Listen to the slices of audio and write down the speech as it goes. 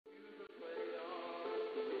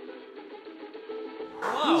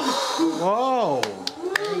Whoa!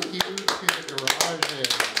 Thank you to the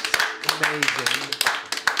garages. Amazing.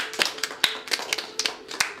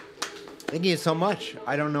 Thank you so much.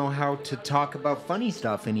 I don't know how to talk about funny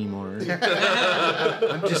stuff anymore.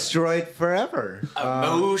 I'm destroyed forever.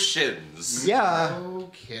 Emotions. Yeah. No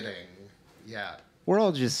kidding. Yeah. We're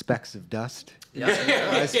all just specks of dust.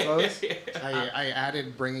 Yeah. I suppose. I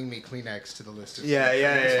added bringing me Kleenex to the list of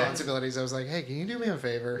Yeah. responsibilities. I was like, hey, can you do me a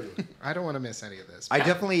favor? I don't want to miss any of this. I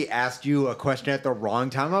definitely asked you a question at the wrong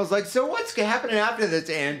time. I was like, so what's happening after this?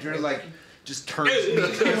 Andrew, like, just turns to me.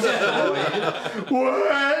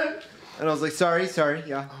 What? And I was like, sorry,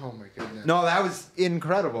 yeah. Oh, my goodness. No, that was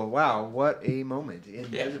incredible. Wow, what a moment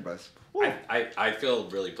in Desert Bus. I feel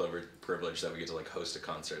really privileged that we get to like host a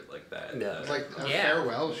concert like that. Yeah. It's like a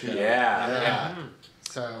farewell show. Yeah.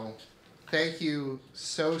 So, thank you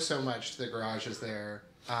so much to the garages there.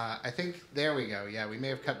 I think, there we go. Yeah, we may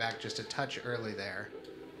have cut back just a touch early there.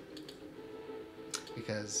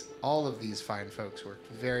 Because all of these fine folks worked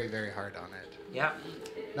very, very hard on it. Yeah.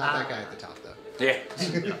 Not that guy at the top, though. Yeah.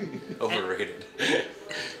 Overrated.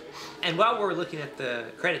 And while we're looking at the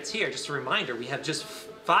credits here, just a reminder, we have just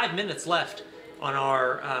 5 minutes left on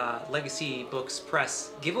our Legacy Books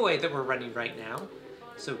Press giveaway that we're running right now.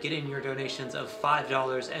 So get in your donations of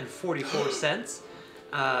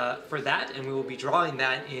 $5.44 for that, and we will be drawing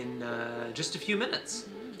that in just a few minutes.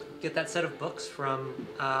 Get that set of books from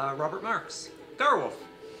Robert Marks. Garwolf.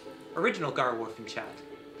 Original Garwolf in chat.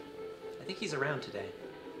 I think he's around today.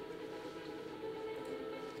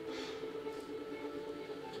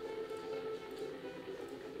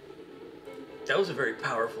 That was a very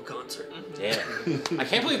powerful concert. Yeah. I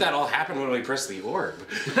can't believe that all happened when we pressed the orb.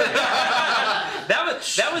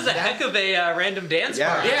 That was a heck of a random dance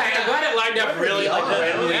party. Yeah, I'm glad it lined up really like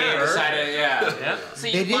randomly. Yeah. Decided, yeah. So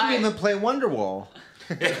They didn't even play Wonderwall.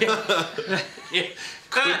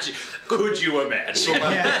 Could you imagine?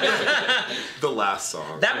 The last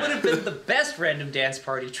song. That would have been the best random dance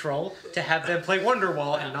party troll, to have them play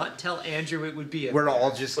Wonderwall and not tell Andrew it would be a... We're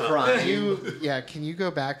all just crying. Can you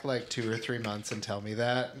go back like 2 or 3 months and tell me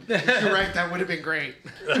that? You're right, that would have been great.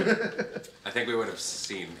 I think we would have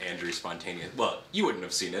seen Andrew spontaneous. Well, you wouldn't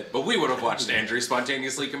have seen it, but we would have watched Andrew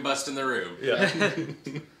spontaneously combust in the room. Yeah.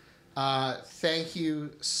 Thank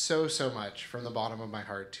you so much from the bottom of my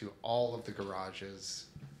heart to all of the garages.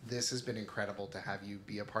 This has been incredible to have you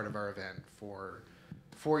be a part of our event for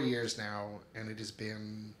 4 years now, and it has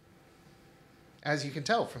been, as you can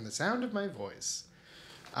tell from the sound of my voice,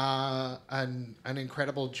 an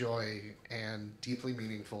incredible joy and deeply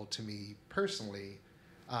meaningful to me personally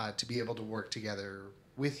to be able to work together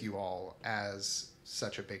with you all as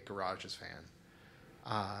such a big Garages fan.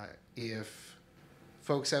 If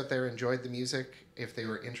folks out there enjoyed the music, if they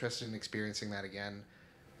were interested in experiencing that again,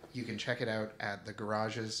 you can check it out at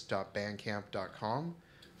thegarages.bandcamp.com,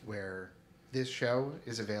 where this show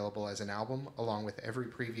is available as an album, along with every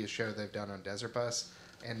previous show they've done on Desert Bus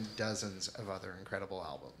and dozens of other incredible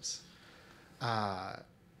albums.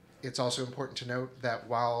 It's also important to note that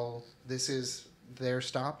while this is their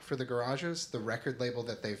stop for the Garages, the record label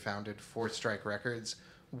that they founded, Fourth Strike Records,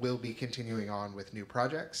 will be continuing on with new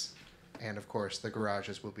projects. And of course, the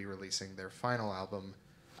Garages will be releasing their final album,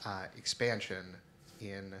 Expansion,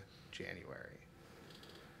 in January.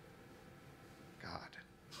 God.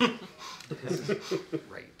 This is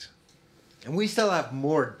great. And we still have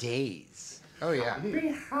more days. Oh, yeah.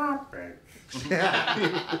 Be happy.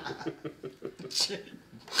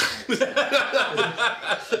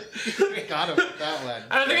 Got him with that one.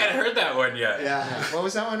 I don't think I'd heard that one yet. Yeah. What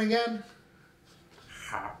was that one again?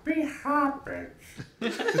 Happy happens.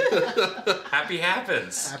 Happy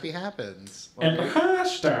happens. Happy Happens. And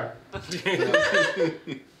hashtag.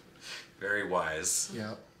 Very wise.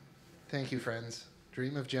 Yep. Thank you, friends.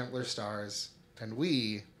 Dream of gentler stars. And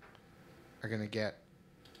we are going to get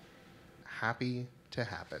happy to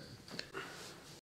happen.